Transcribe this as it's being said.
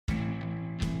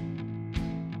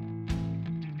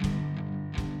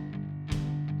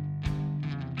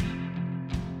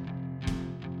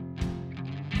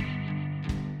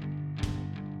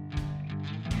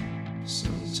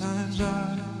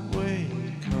Sometimes I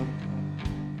wake up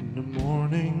in the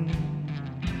morning.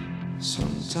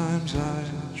 Sometimes I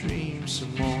dream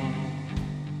some more.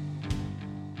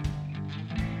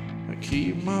 I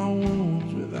keep my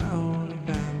wounds without a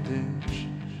bandage,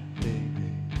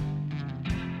 baby,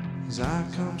 as I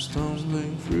come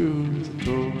stumbling through the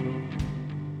door.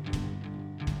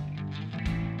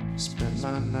 Spend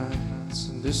my nights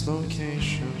in this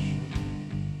location,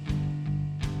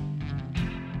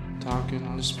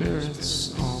 talking to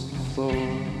spirits on the floor.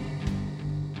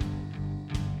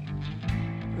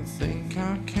 I think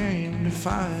I came to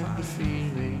find the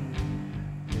feeling,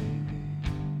 baby,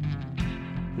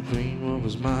 between what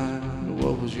was mine and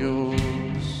what was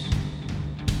yours.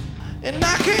 And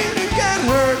I came to get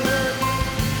hurt.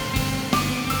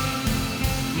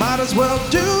 Might as well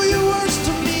do your worst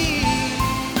to me.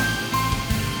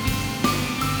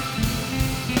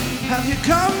 Have you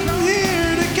come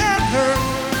here to get hurt?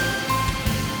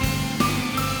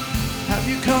 Have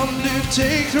you come to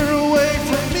take her away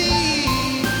from me?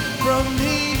 From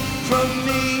me, from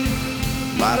me.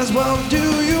 Might as well do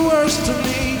your worst to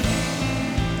me.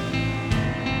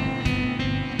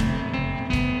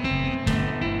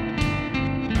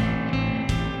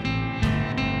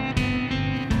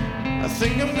 I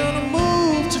think I'm gonna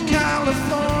move to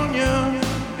California.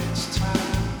 It's time.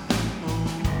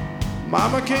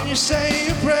 Mama, can you say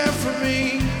a prayer for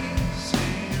me?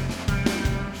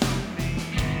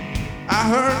 I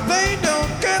heard they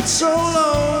don't get so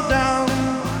low down.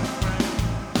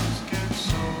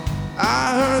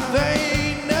 I heard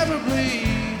they never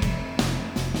bleed,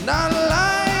 not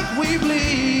like we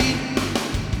bleed.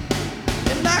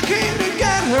 And I came to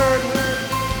get hurt.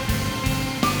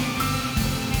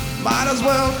 Might as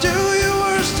well do your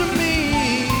worst to me.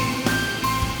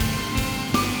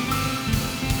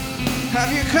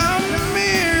 Have you come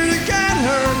here to get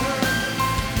hurt?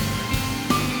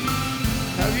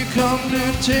 Have you come to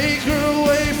take her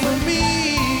away from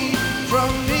me?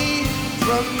 From me,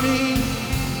 from me.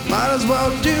 Might as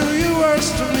well do your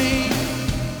worst to me.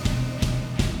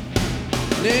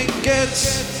 It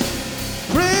gets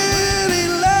pretty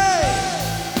late,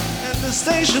 and the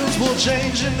stations will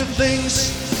change into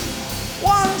things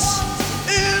once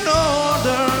in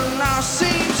order. Now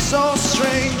seems so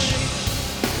strange.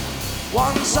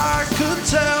 Once I could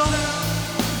tell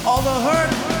all the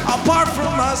hurt apart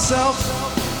from myself,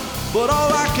 but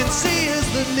all I can see is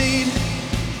the need,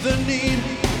 the need.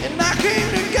 And I came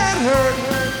to get hurt.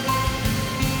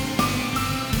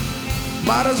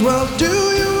 Might as well do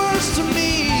your worst to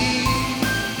me.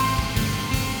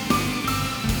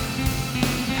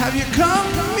 Have you come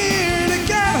here to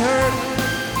get hurt?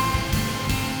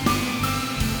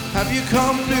 Have you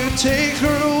come to take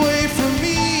her away from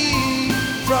me?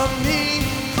 From me,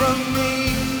 from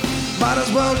me. Might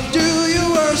as well do your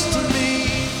worst to me.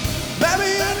 Baby,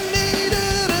 you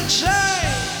needed a change.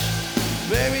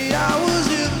 Baby, I was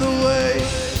in the way.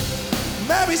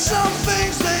 Maybe some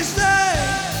things they stay,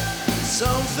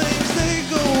 some things they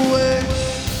go away.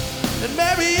 And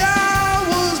maybe I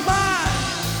was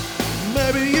mine,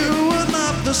 maybe you were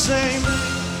not the same.